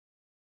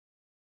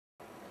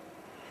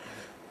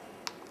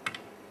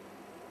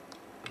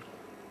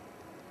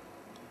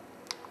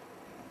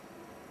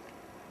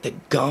They're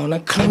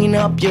gonna clean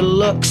up your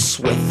looks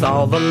with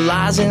all the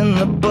lies in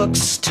the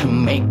books to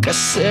make a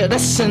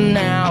citizen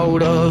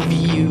out of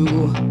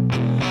you.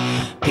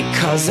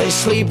 Because they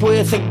sleep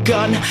with a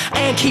gun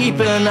and keep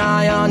an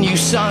eye on you,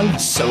 son,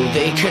 so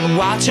they can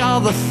watch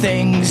all the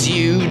things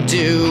you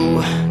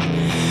do.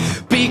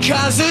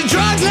 Because the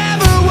drugs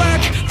never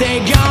work, they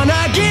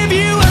gonna give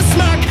you a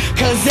smirk,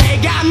 cause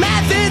they got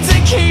methods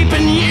of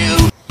keeping you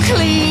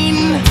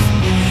clean.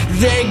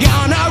 They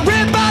gonna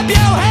rip up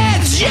your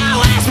heads, your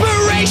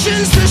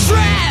aspirations to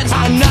shreds,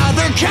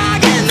 another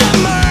cog in the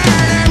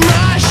murder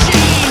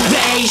machine.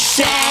 They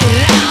said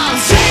I'm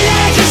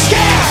teenagers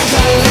scared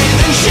the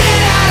living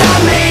shit out of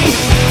me.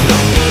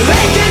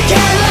 They could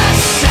care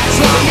less as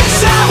long as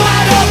I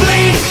want to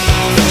bleed.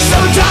 So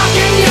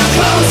darken your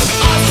clothes,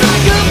 I'll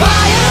strike a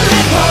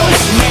violent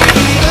pose.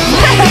 Maybe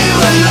leave you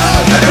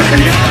alone,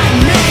 but not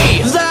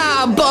me.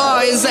 The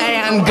boys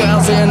and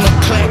girls in the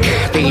clique,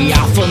 the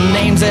awful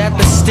names at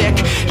the stick.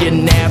 You're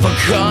never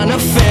gonna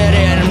fit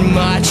in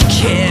much,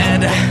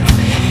 kid.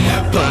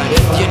 But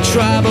if you're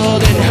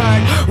troubled and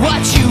hurt,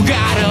 what you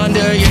got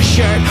under your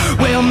shirt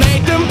will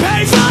make